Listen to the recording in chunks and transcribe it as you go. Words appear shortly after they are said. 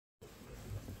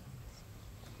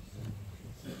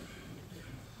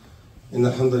إن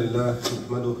الحمد لله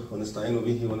نحمده ونستعين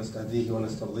به ونستهديه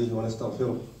ونسترضيه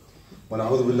ونستغفره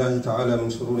ونعوذ بالله تعالى من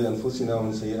شرور أنفسنا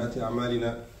ومن سيئات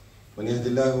أعمالنا. من يهد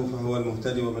الله فهو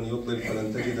المهتدي ومن يضلل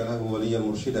فلن تجد له وليا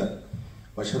مرشدا.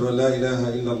 وأشهد أن لا إله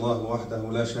إلا الله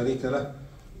وحده لا شريك له،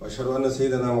 وأشهد أن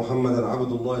سيدنا محمدا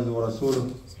عبد الله ورسوله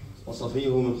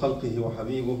وصفيه من خلقه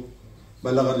وحبيبه،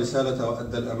 بلغ الرسالة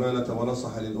وأدى الأمانة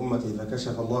ونصح للأمة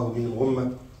فكشف الله به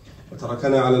الغمة،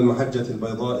 وتركنا على المحجة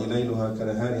البيضاء ليلها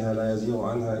كنهارها لا يزيغ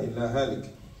عنها إلا هالك.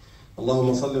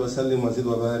 اللهم صل وسلم وزد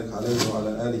وبارك عليه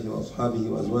وعلى آله وأصحابه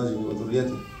وأزواجه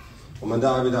وذريته ومن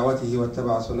دعا بدعوته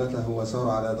واتبع سنته وسار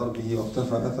على دربه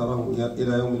واقتفى أثره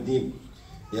إلى يوم الدين.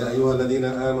 يا أيها الذين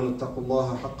آمنوا اتقوا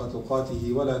الله حق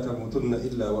تقاته ولا تموتن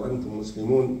إلا وأنتم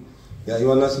مسلمون. يا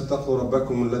أيها الناس اتقوا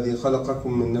ربكم الذي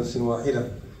خلقكم من نفس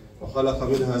واحدة وخلق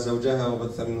منها زوجها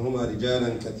وبث منهما رجالا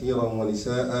كثيرا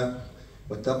ونساء،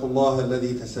 واتقوا الله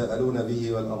الذي تساءلون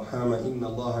به والأرحام إن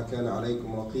الله كان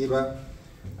عليكم رقيبا.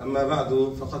 أما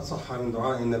بعد، فقد صح من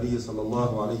دعاء النبي صلى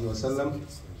الله عليه وسلم: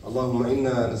 اللهم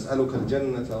إنا نسألك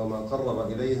الجنة وما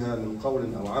قرب إليها من قول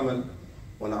أو عمل،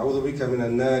 ونعوذ بك من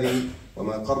النار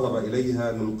وما قرب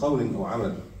إليها من قول أو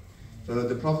عمل. So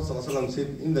the Prophet ﷺ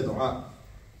said in the dua,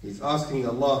 he's asking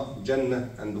Allah Jannah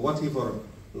and whatever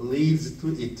leads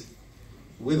to it,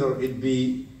 whether it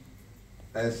be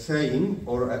a saying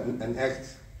or an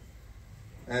act,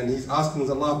 and he's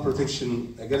asking Allah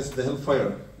protection against the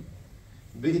hellfire,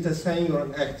 be it a saying or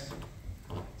an act.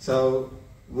 So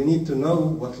we need to know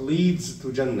what leads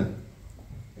to Jannah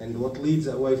and what leads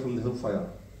away from the hellfire,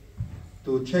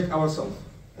 to check ourselves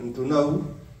and to know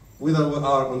whether we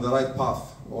are on the right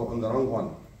path or on the wrong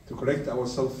one, to correct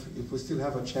ourselves if we still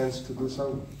have a chance to do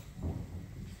so.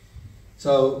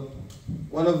 So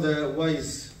one of the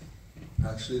ways,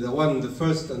 actually the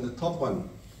first and the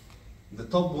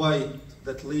top way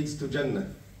that leads to Jannah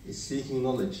is seeking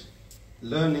knowledge,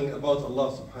 learning about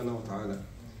Allah subhanahu wa ta'ala.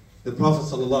 The Prophet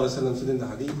sallallahu alaihi wasallam said in the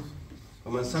hadith,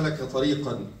 وَمَنْ سَلَكَ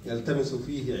طَرِيقًا يَلْتَمِسُ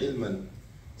فِيهِ عِلْمًا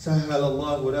سَهَّلَ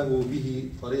اللَّهُ لَهُ بِهِ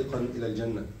طَرِيقًا إِلَى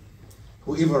الْجَنَّةِ.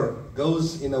 Whoever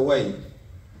goes in a way,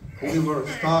 whoever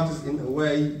starts in a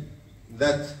way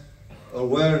that or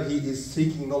where he is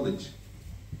seeking knowledge,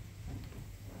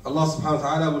 Allah subhanahu wa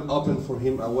ta'ala will open for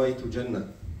him a way to Jannah.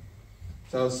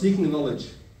 So seeking knowledge,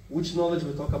 which knowledge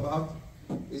we talk about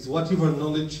is whatever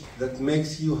knowledge that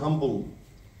makes you humble,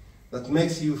 that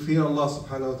makes you fear Allah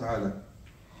subhanahu wa ta'ala.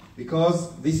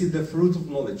 Because this is the fruit of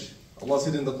knowledge. Allah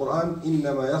said in the Quran,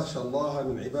 إِنَّمَا يَخْشَى اللَّهَ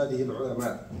مِنْ عِبَادِهِ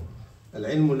الْعُلَمَاءِ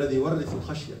الْعِلْمُ الَّذِي يُوَرِّثُ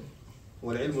الْخَشْيَةَ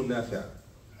وَالْعِلْمُ النَّافِعُ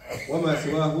وَمَا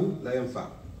سِوَاهُ لَا يَنْفَعُ.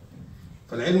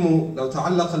 فالعلم لو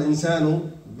تعلق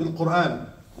الإنسان بالقرآن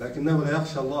لكنه لا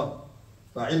يخشى الله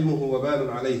فعلمه وبال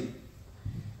عليه.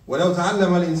 ولو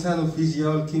تعلم الإنسان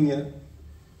الفيزياء والكيمياء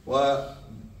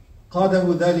وقاده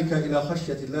ذلك إلى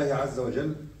خشية الله عز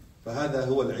وجل فهذا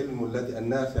هو العلم الذي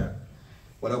النافع.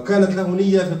 ولو كانت له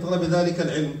نية في طلب ذلك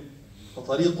العلم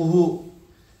فطريقه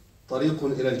طريق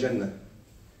إلى الجنة.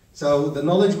 So the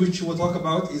knowledge which we talk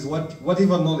about is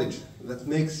whatever knowledge that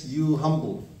makes you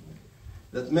humble,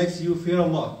 that makes you fear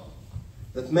Allah,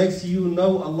 that makes you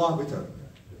know Allah better.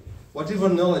 Whatever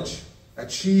knowledge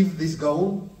achieve this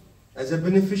goal as a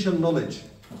beneficial knowledge,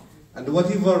 and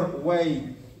whatever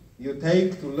way you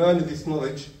take to learn this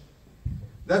knowledge,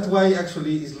 that way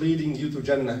actually is leading you to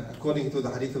Jannah, according to the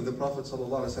hadith of the Prophet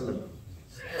sallallahu alaihi wasallam.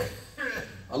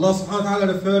 Allah subhanahu wa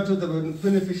ta'ala referred to the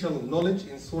beneficial knowledge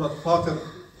in Surah Fatir.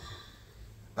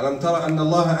 أَلَمْ تَرَ أَنَّ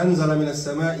اللَّهَ أَنزَلَ مِنَ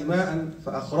السَّمَاءِ مَاءً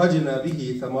فَأَخْرَجْنَا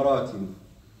بِهِ ثَمَرَاتٍ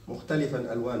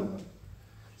مُخْتَلِفًا أَلْوَانُهَا.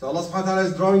 So Allah subhanahu wa ta'ala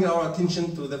is drawing our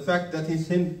attention to the fact that He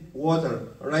sent water,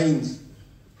 rains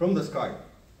from the sky,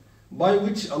 by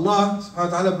which Allah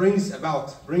subhanahu wa ta'ala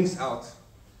brings out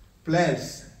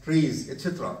plants, trees,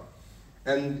 etc.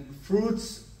 and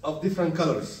fruits of different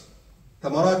colors.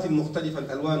 ثَمَرَاتٍ مُخْتَلِفًا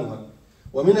أَلْوَانُهَا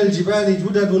وَمِنَ الْجِبَالِ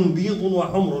جُدَدٌ بِيضٌ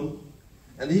وَحُمْرٌ.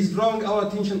 And He's drawing our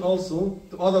attention also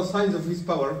to other signs of His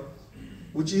power,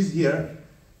 which is here,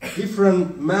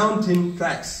 different mountain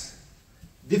tracks,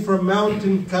 different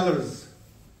mountain colors.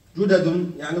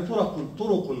 جدد يعني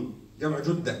طرق جمع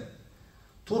جدة.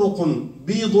 طرق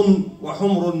بيض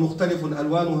وحمر مختلف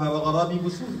ألوانها وغرابيب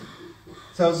سود.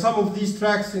 So some of these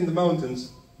tracks in the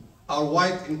mountains are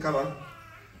white in color,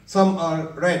 some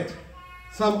are red,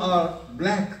 some are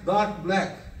black, dark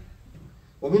black.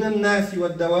 ومن الناس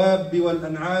والدواب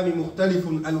والأنعام مختلف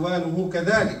ألوانه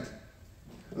كذلك.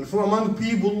 And from among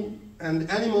people and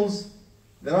animals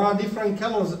there are different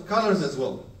colors as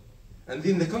well. And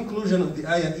then the conclusion of the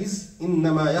ayah is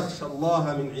إِنَّمَا يَخْشَى اللَّهَ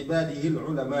مِنْ عِبَادِهِ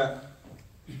الْعُلَمَاءِ.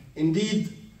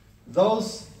 Indeed,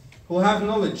 those who have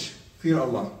knowledge fear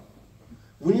Allah.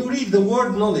 When you read the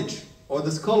word knowledge or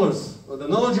the scholars, or the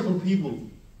knowledgeable people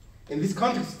in this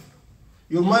context,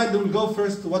 your mind will go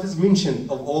first to what is mentioned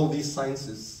of all these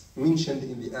sciences mentioned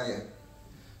in the ayah.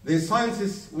 The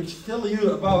sciences which tell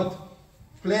you about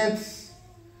plants,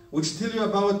 which tell you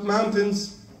about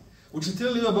mountains, which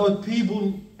tell you about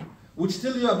people, which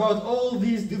tell you about all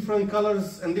these different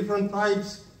colors and different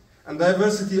types and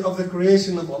diversity of the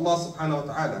creation of Allah subhanahu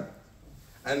wa ta'ala.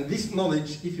 And this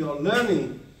knowledge, if you are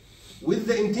learning with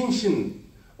the intention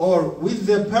or with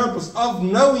the purpose of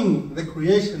knowing the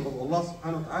creation of Allah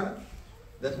subhanahu wa ta'ala,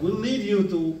 that will lead you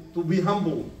to be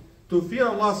humble, to fear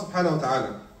Allah subhanahu wa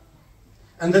ta'ala.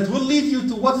 And that will lead you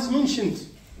to what is mentioned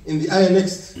in the ayah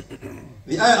next.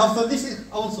 The ayah after this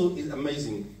also is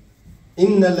amazing.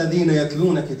 إِنَّ الَّذِينَ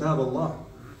يَتْلُونَ كِتَابَ اللَّهِ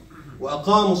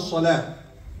وَأَقَامُوا الصَّلَاةِ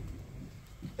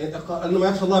إنما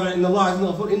يخشى الله إن الله عز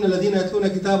وجل إن الذين يتلون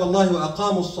كتاب الله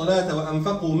وأقاموا الصلاة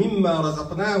وأنفقوا مما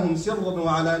رزقناهم سرا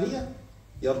وعلانية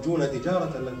يرجون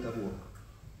تجارة لن تبور.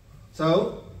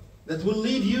 So that will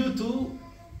lead you to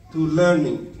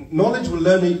learning. Knowledge will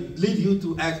lead you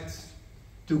to act,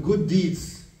 to good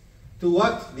deeds, to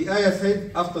what the ayah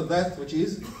said after that, which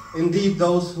is indeed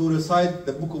those who recite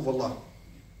the book of Allah.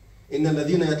 إن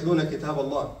الذين يتلون كتاب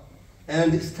الله,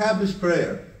 and establish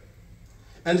prayer.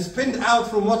 And spend out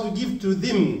from what we give to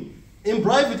them in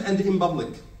private and in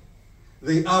public.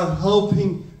 They are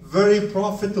helping very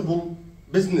profitable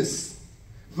business,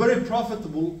 very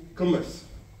profitable commerce.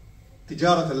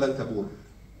 تجارة لن تبور.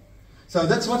 So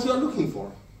that's what you are looking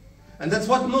for. And that's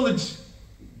what knowledge,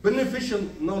 beneficial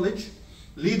knowledge,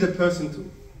 lead a person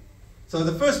to. So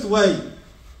the first way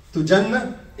to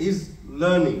Jannah is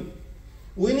learning.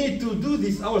 We need to do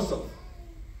this ourselves.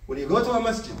 When you go to a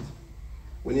masjid,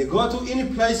 when you go to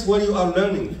any place where you are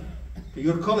learning, to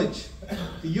your college,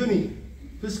 to uni,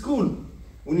 to school,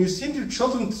 when you send your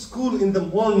children to school in the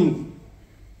morning,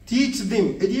 teach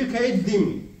them, educate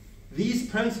them these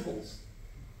principles.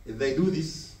 If they do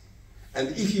this, and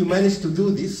if you manage to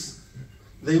do this,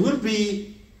 they will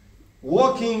be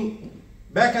walking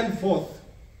back and forth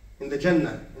in the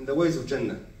Jannah, in the ways of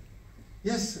Jannah.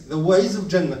 Yes, the ways of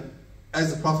Jannah,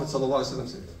 as the Prophet ﷺ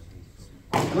said.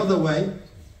 Another way,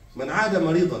 من عاد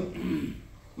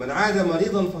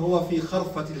مريضا فهو في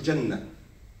خرفة الجنة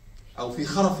أو في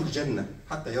خرف الجنة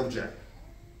حتى يرجع.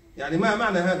 يعني ما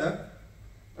معنى هذا؟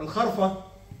 الخرفة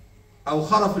أو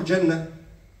خرف الجنة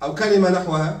أو كلمة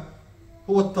نحوها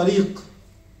هو الطريق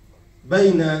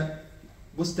بين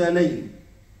بستانين،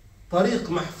 طريق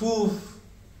محفوف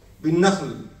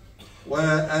بالنخل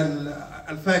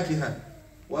والفاكهة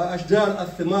وأشجار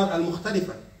الثمار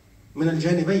المختلفة من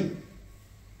الجانبين.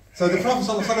 So the Prophet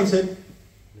ﷺ said,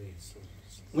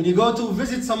 when you go to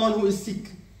visit someone who is sick,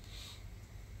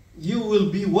 you will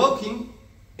be walking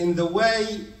in the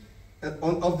way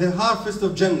of the harvest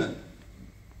of Jannah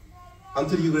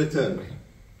until you return.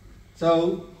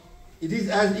 So it is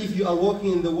as if you are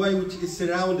walking in the way which is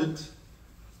surrounded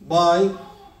by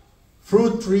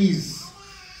fruit trees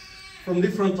from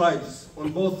different types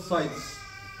on both sides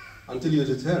until you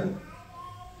return.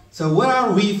 So where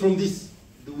are we from this?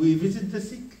 Do we visit the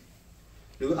sick?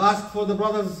 Do we ask for the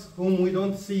brothers whom we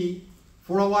don't see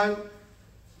for a while?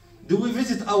 Do we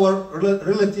visit our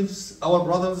relatives, our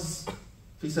brothers,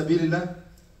 fi sabilillah?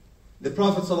 The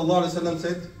Prophet ﷺ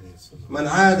said, من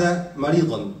عاد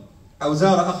مريضا أو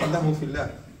زار أخا له في الله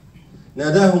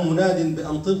ناداه مناد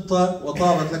بأن طبت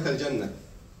وطابت لك الجنة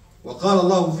وقال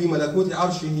الله في ملكوت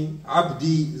عرشه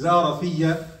عبدي زار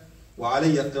في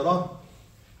وعلي قراه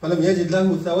فلم يجد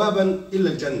له ثوابا إلا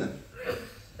الجنة.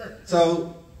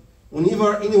 So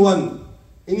whenever anyone,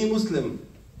 any Muslim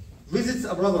visits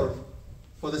a brother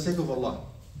for the sake of Allah,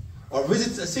 or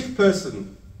visits a sick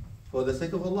person for the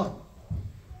sake of Allah,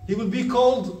 he will be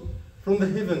called from the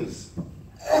heavens.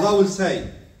 Allah will say,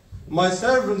 my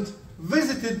servant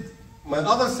visited my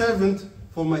other servant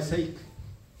for my sake.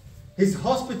 His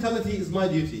hospitality is my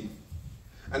duty.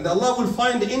 And Allah will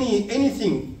find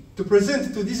anything to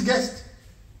present to this guest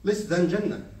less than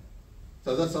Jannah.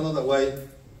 So that's another way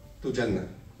to Jannah.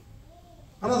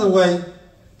 Another way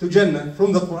to Jannah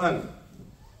from the Quran.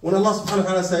 When Allah subhanahu wa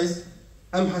ta'ala says,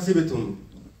 أَمْ حَسِبْتُمْ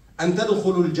أَن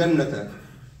تَدْخُلُوا الْجَنَّةَ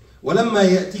وَلَمَّا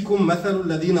يَأْتِكُمْ مَثَلُ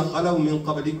الَّذِينَ خَلَوْا مِنْ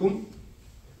قَبْلِكُمْ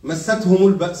مَسَّتْهُمُ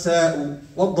الْبَأْسَاءُ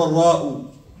وَالضَّرَّاءُ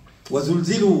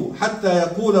وَزُلْزِلُوا حَتَّى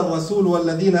يَقُولَ الرَّسُولُ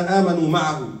وَالَّذِينَ آمَنُوا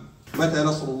مَعَهُ مَتَى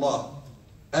نَصْرُ اللَّهِ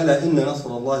أَلَا إِنَّ نَصْرَ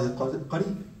اللَّهِ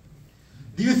قَرِيبٌ.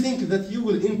 Do you think that you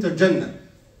will enter Jannah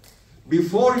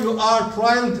before you are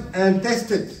trialed and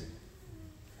tested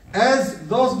as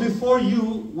those before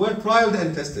you were trialed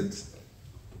and tested?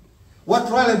 What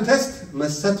trial and test?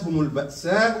 مَسَّتْهُمُ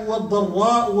الْبَأْسَاءُ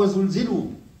وَالضَّرَّاءُ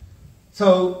وَزُلْزِلُوا.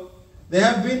 So They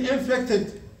have been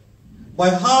inflicted by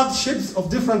hardships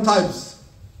of different types.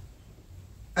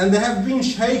 And they have been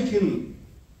shaken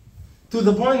to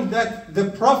the point that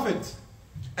the Prophet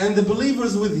and the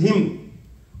believers with him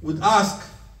would ask,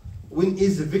 when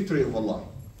is the victory of Allah?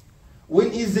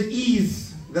 When is the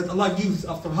ease that Allah gives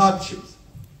after hardships?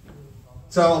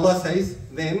 So Allah says,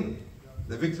 then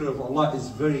the victory of Allah is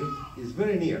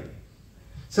very near.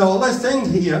 So Allah is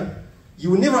saying here,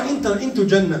 you will never enter into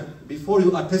Jannah before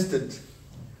you are tested.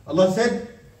 Allah said,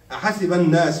 أَحَسِبَ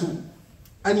النَّاسُ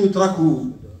أَنْ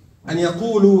يُتْرَكُوا أَنْ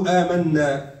يَقُولُوا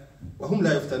آمَنَّا وَهُمْ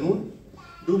لَا يُفْتَنُونَ.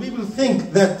 Do people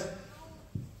think that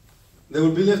they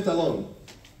will be left alone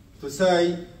to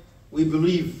say, we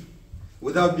believe,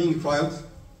 without being tried?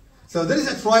 So there is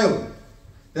a trial,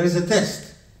 there is a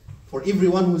test for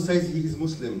everyone who says he is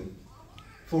Muslim,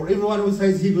 for everyone who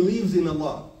says he believes in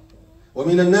Allah.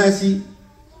 وَمِنَ النَّاسِ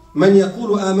مَنْ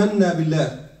يَقُولُ آمَنَّا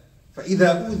بِاللَّهِ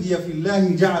فَإِذَا أُوذِيَ فِي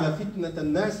اللَّهِ جَعَلَ فِتْنَةَ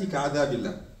النَّاسِ كَعَذَابِ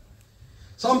اللَّهِ.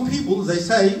 Some people, they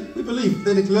say, we believe,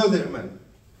 they declare their iman.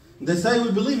 They say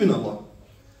we believe in Allah.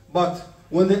 But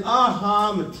when they are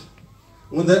harmed,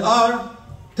 when they are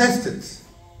tested,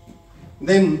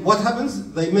 then what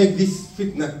happens? They make this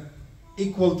fitna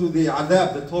equal to the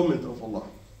adab, the torment of Allah.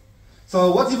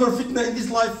 So whatever fitna in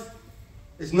this life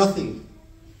is nothing.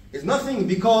 It's nothing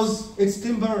because it's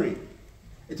temporary.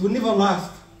 It will never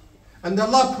last. And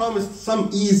Allah promised some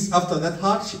ease after that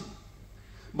hardship.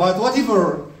 But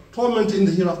whatever torment in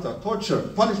the hereafter, torture,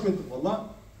 punishment of Allah,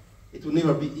 it will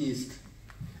never be eased.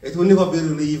 It will never be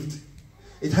relieved.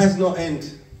 It has no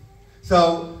end.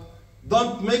 So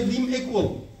don't make them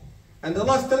equal. And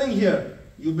Allah is telling here,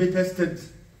 you'll be tested.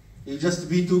 You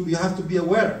have to be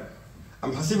aware.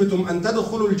 أَمْ حَسِبْتُمْ أَن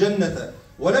تَدْخُلُوا الْجَنَّةَ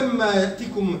وَلَمَّا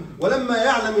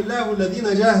يَعْلَمِ اللَّهُ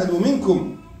الَّذِينَ جَاهَدُوا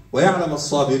مِنْكُمْ وَيَعْلَمَ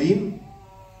الصَّابِرِينَ.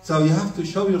 So you have to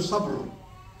show your sabr.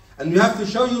 And you have to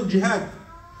show your jihad.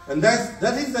 And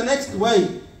that is the next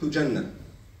way to Jannah.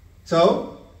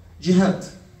 So, jihad.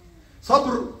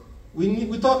 Sabr,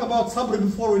 we talk about sabr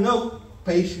before we know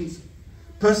patience,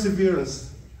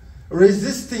 perseverance,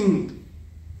 resisting,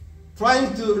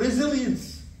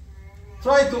 resilience.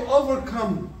 Try to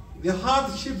overcome the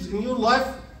hardships in your life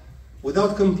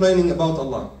without complaining about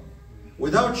Allah,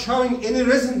 without showing any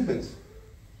resentment,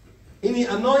 any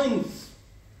annoyance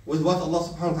with what Allah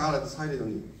subhanahu wa ta'ala decided on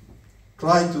you.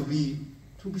 Try to be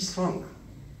strong.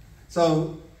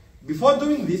 So, before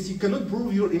doing this, you cannot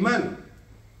prove your iman.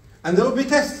 And there will be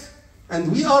tests.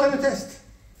 And we are in a test.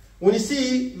 When you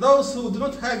see those who do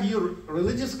not have your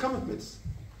religious commitments,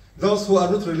 those who are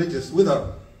not religious,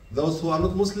 whether those who are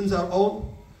not Muslims at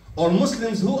all, or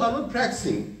Muslims who are not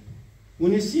practicing,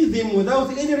 when you see them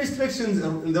without any restrictions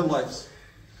in their lives,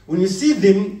 when you see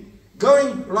them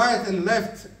going right and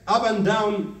left, up and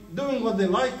down, doing what they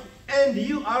like, and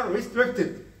you are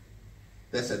restricted,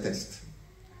 that's a test.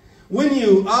 When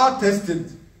you are tested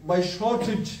by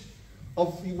shortage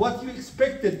of what you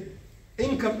expected,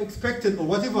 income expected, or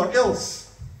whatever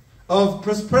else, of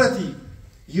prosperity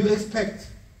you expect,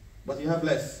 but you have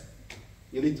less,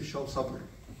 you need to show sabr.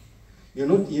 You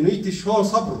need to show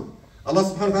sabr. Allah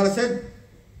subhanahu wa ta'ala said,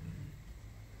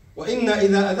 وَإِنَّا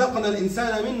إِذَا أَذَقْنَا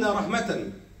الْإِنسَانَ مِنَّا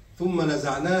رَحْمَةً ثُمَّ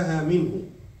نَزَعْنَاهَا مِنْهُ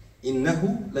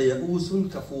إِنَّهُ لَيَئُوسٌ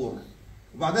كَفُورٌ.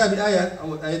 وبعدها بآية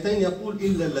أو آيتين يقول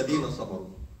إِلَّا الَّذِينَ صَبَرُوا.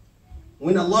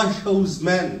 When Allah shows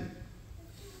man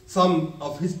some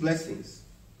of His blessings,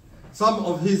 some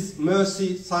of His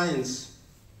mercy signs,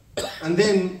 and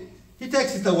then He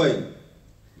takes it away,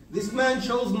 this man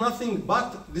shows nothing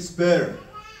but despair,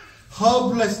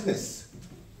 hopelessness.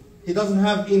 He doesn't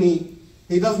have any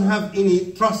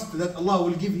trust that Allah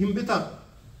will give him better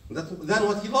than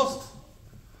what he lost,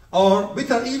 or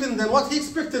better even than what he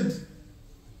expected.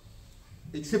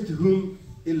 Except whom?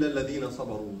 إِلَّا الَّذِينَ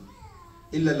صَبَرُوا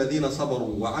إِلَّا الَّذِينَ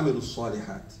صَبَرُوا وَعَمِلُوا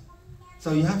الصَّالِحَاتِ.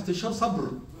 So you have to show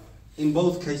sabr in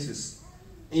both cases,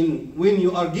 in when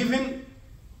you are given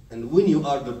and when you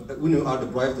are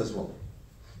deprived as well.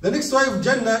 The next way of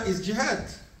Jannah is jihad.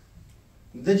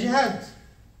 The jihad.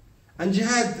 And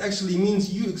jihad actually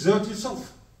means you exert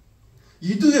yourself.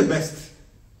 You do your best.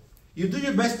 You do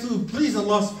your best to please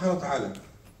Allah subhanahu wa ta'ala.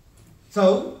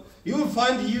 So, you will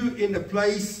find you in a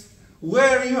place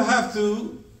where you have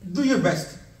to do your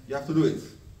best. You have to do it.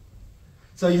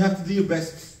 So you have to do your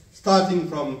best, starting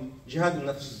from jihad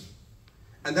al-nafs.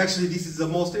 And actually this is the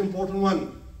most important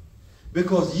one.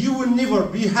 Because you will never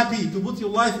be happy to put your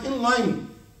life in line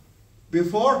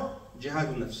before jihad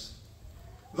al-nafs.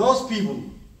 Those people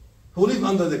who live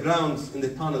under the grounds, in the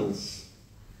tunnels,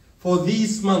 for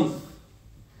this month,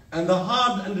 and the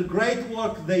hard and the great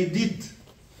work they did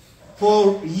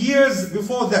for years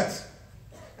before that,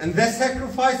 and the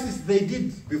sacrifices they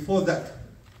did before that,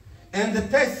 and the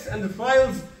tests and the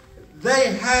trials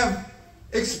they have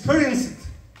experienced.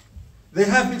 They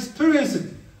have experienced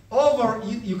it over,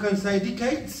 you can say,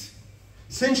 decades,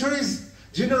 centuries,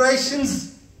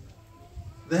 generations.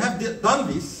 They have done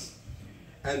this,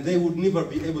 and they would never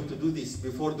be able to do this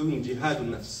before doing jihad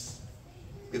al-nafs,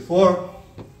 before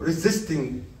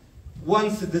resisting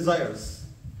one's desires,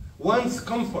 one's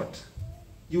comfort.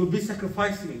 You will be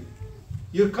sacrificing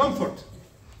your comfort.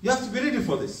 You have to be ready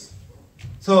for this.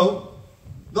 So,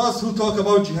 those who talk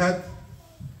about jihad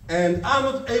and are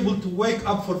not able to wake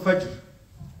up for Fajr,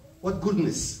 what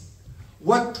goodness,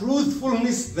 what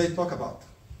truthfulness they talk about.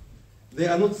 They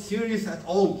are not serious at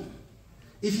all.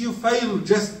 If you fail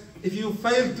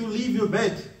to leave your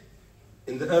bed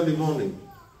in the early morning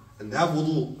and have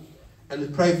wudu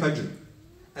and pray Fajr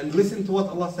and listen to what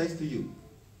Allah says to you,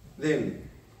 then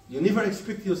you never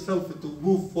expect yourself to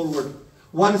move forward,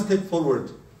 one step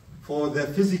forward for the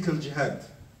physical jihad,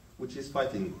 which is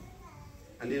fighting.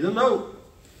 And you don't know,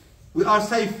 we are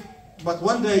safe, but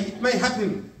one day it may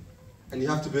happen, and you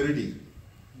have to be ready.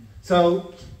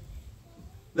 So,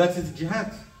 that is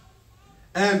jihad.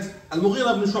 And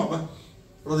Al-Mughira ibn Shu'bah,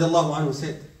 radiallahu anhu,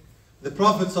 said, the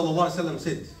Prophet sallallahu alaihi wasallam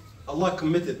said, Allah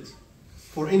committed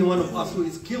for any one of us who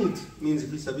is killed, means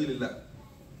fi sabilillah.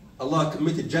 Allah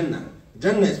committed Jannah.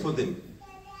 Jannah is for them.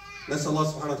 نسأل الله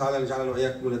سبحانه وتعالى أن يجعلنا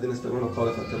وإياكم من الذين يستمعون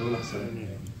القول فيتبعون أحسنه.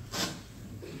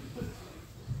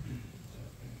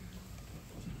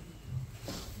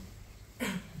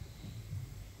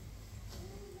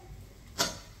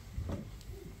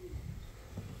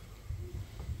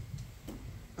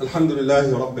 الحمد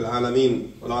لله رب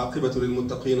العالمين والعاقبة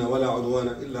للمتقين ولا عدوان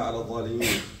إلا على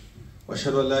الظالمين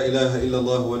وأشهد أن لا إله إلا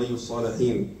الله ولي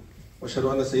الصالحين وأشهد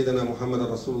أن سيدنا محمد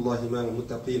رسول الله إمام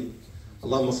المتقين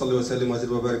اللهم صل وسلم وزد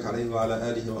وبارك عليه وعلى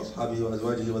آله وأصحابه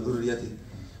وأزواجه وذريته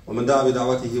ومن دعا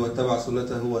بدعوته واتبع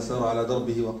سنته وسار على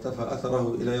دربه واقتفى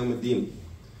أثره إلى يوم الدين.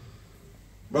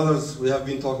 Brothers, we have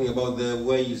been talking about the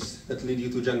ways that lead you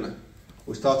to Jannah.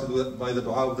 We started by the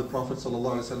dua of the Prophet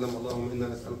sallallahu alaihi wasallam. Allahumma inna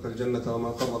nas'aluka al-jannata wa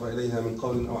ma qarraba ilayha min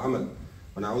qawlin aw amal.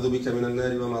 Wa na'udhu bika min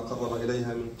an-nari wa ma qarraba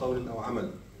ilayha min qawlin aw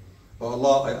amal. O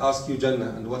Allah, I ask you Jannah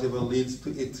and whatever leads to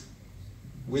it,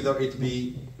 whether it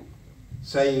be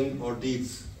saying or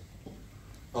deeds.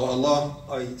 O Allah,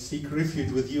 I seek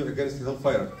refuge with you against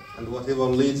hellfire and whatever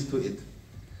leads to it,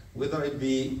 whether it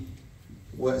be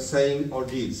saying or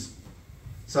deeds.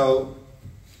 So,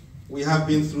 we have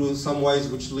been through some ways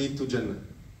which lead to Jannah.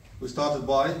 We started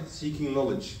by seeking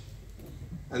knowledge,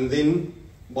 and then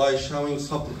by showing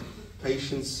sabr,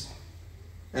 patience,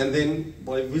 and then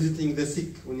by visiting the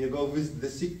sick. When you go visit the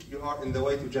sick, you are in the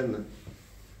way to Jannah.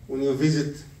 When you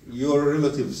visit your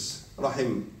relatives,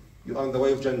 rahim, you are on the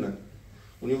way of Jannah.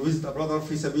 When you visit a brother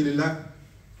fi sabilillah,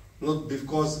 not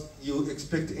because you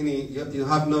expect you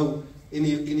have no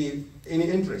any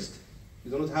interest,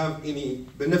 you do not have any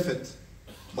benefit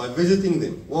by visiting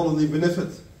them, worldly benefit,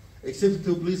 except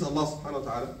to please Allah subhanahu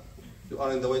wa ta'ala, you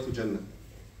are in the way to Jannah.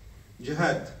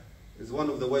 Jihad is one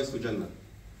of the ways to Jannah.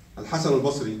 Al-Hasan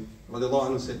al-Basri radiallahu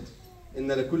anhu said, إِنَّ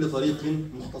لَكُلِّ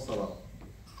طَرِيقٍ مُخْتَصَرًا.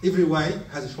 Every way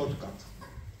has a shortcut.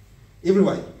 Every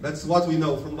way. That's what we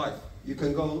know from life. You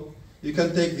can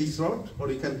take this road,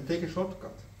 or you can take a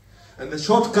shortcut. And the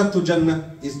shortcut to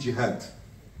Jannah is jihad.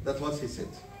 That's what he said.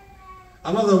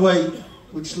 Another way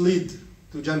which lead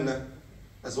to Jannah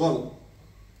as well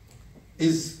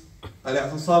is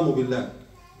al-i'tisamu billah.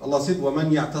 Allah said,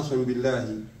 وَمَنْ يَعْتَصِمْ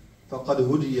بِاللَّهِ فَقَدْ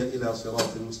هُدِيَ إِلَى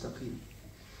صِرَاطٍ مُسْتَقِيمٍ.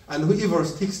 And whoever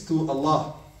sticks to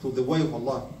Allah, to the way of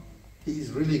Allah, he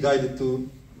is really guided to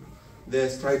the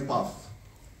straight path.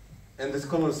 And the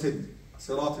scholar said,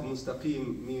 صِرَاطٍ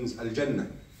مُسْتَقِيم means al-Jannah.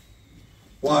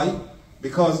 Why?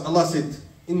 Because Allah said,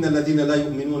 إِنَّ الَّذِينَ لَا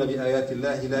يُؤْمِنُونَ بِآيَاتِ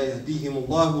اللَّهِ لَا يَهْدِيهِمُ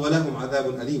اللَّهُ وَلَهُمْ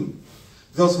عَذَابٌ أَلِيمٌ.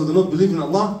 Those who do not believe in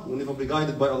Allah will never be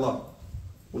guided by Allah,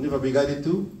 will never be guided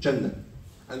to Jannah.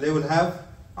 And they will have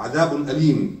adabun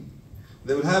alim.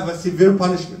 They will have a severe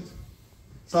punishment.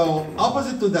 So,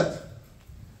 opposite to that,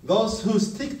 those who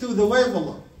stick to the way of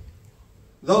Allah,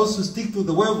 those who stick to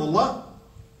the way of Allah,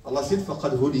 Allah said,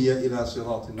 فَقَدْ هُدِيَ إِلَى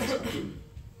صِرَاطٍ مُسْتَقِيمٍ,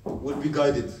 will be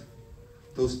guided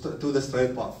to the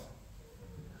straight path.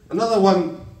 Another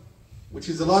one, which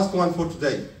is the last one for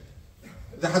today,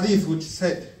 the hadith which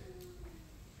said,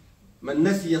 من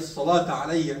نسي الصلاة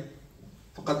علي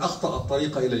فقد أخطأ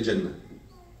الطريق إلى الجنة.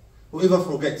 Whoever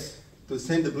forgets to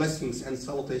send the blessings and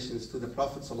salutations to the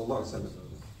Prophet ﷺ,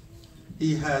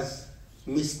 he has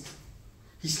missed,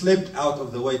 he slipped out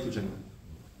of the way to Jannah.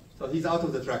 So he's out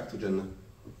of the track to Jannah.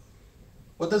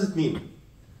 What does it mean?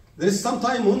 There is some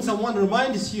time when someone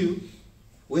reminds you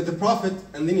with the Prophet,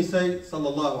 and then you say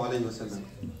Sallallahu Alaihi Wasallam.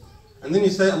 And then you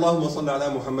say Allahumma salli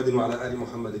ala Muhammadin wa ala ali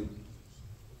Muhammadin.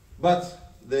 But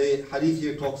the hadith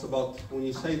here talks about when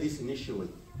you say this initially,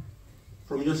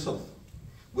 from yourself,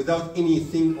 without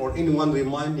anything or anyone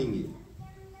reminding you.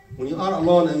 When you are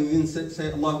alone and you then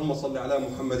say Allahumma salli ala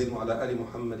Muhammadin wa ala ali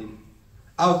Muhammadin,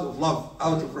 out of love,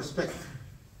 out of respect,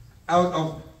 out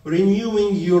of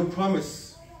renewing your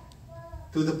promise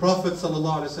to the Prophet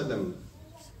sallallahu alaihi wasallam.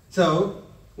 So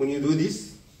when you do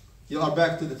this, you are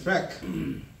back to the track.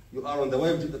 You are on the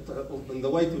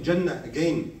way to Jannah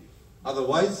again.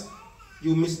 Otherwise,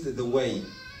 you missed the way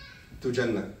to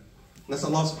Jannah. نسأل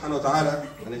الله سبحانه وتعالى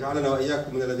أن يجعلنا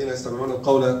وإياكم من الذين يستمعون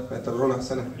القول فيتبعون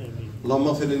أحسنه. اللهم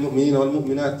اغفر للمؤمنين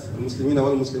والمؤمنات المسلمين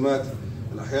والمسلمات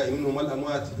الأحياء منهم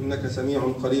والأموات إنك سميع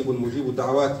قريب مجيب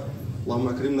الدعوات. اللهم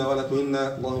أكرمنا ولا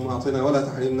تهنا، اللهم أعطنا ولا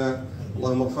تحرمنا،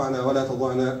 اللهم ارفعنا ولا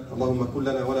تضعنا، اللهم كن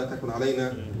لنا ولا تكن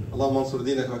علينا. اللهم انصر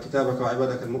دينك وكتابك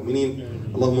وعبادك المؤمنين،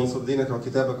 اللهم انصر دينك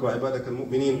وكتابك وعبادك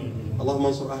المؤمنين، اللهم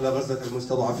انصر أهل غزة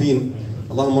المستضعفين،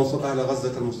 اللهم انصر أهل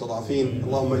غزة المستضعفين،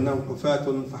 اللهم إنهم حفاة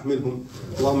فاحملهم،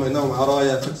 اللهم إنهم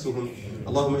عرايا فاكسهم،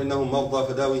 اللهم إنهم مرضى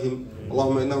فداوهم،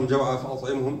 اللهم إنهم جوعى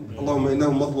فأطعمهم، اللهم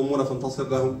إنهم مظلومون فانتصر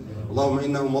لهم، اللهم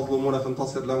إنهم مظلومون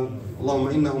فانتصر لهم، اللهم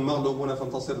إنهم مغلوبون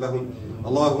فانتصر لهم،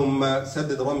 اللهم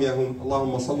سدد رميهم،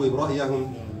 اللهم صوب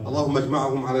رأيهم، اللهم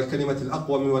اجمعهم على الكلمة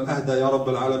الأقوم والأهدى يا رب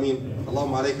العالمين.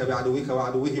 اللهم عليك بعدوك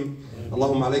وعدوهم،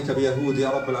 اللهم عليك بيهود يا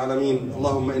رب العالمين.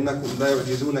 اللهم إنكم لا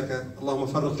يعجزونك، اللهم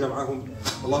فرق جمعهم،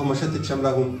 اللهم شتت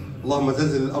شملهم، اللهم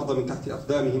زلزل الأرض من تحت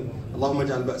أقدامهم، اللهم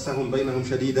اجعل بأسهم بينهم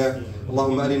شديدا،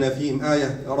 اللهم أرنا فيهم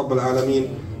آية يا رب العالمين.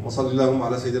 وصل اللهم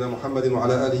على سيدنا محمد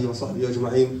وعلى آله وصحبه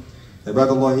أجمعين. عباد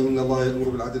الله إن الله يأمر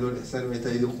بالعدل والإحسان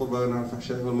وإيتاء ذي القربى وينهى عن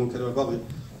الفحشاء والمنكر والبغي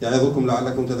يعظكم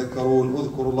لعلكم تذكرون.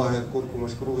 اذكروا الله يذكركم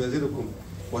واشكروه يزدكم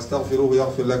واستغفروه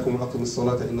يغفر لكم وأقيموا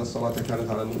الصلاة إن الصلاة كانت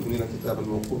على المؤمنين كتابا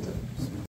موقوتا.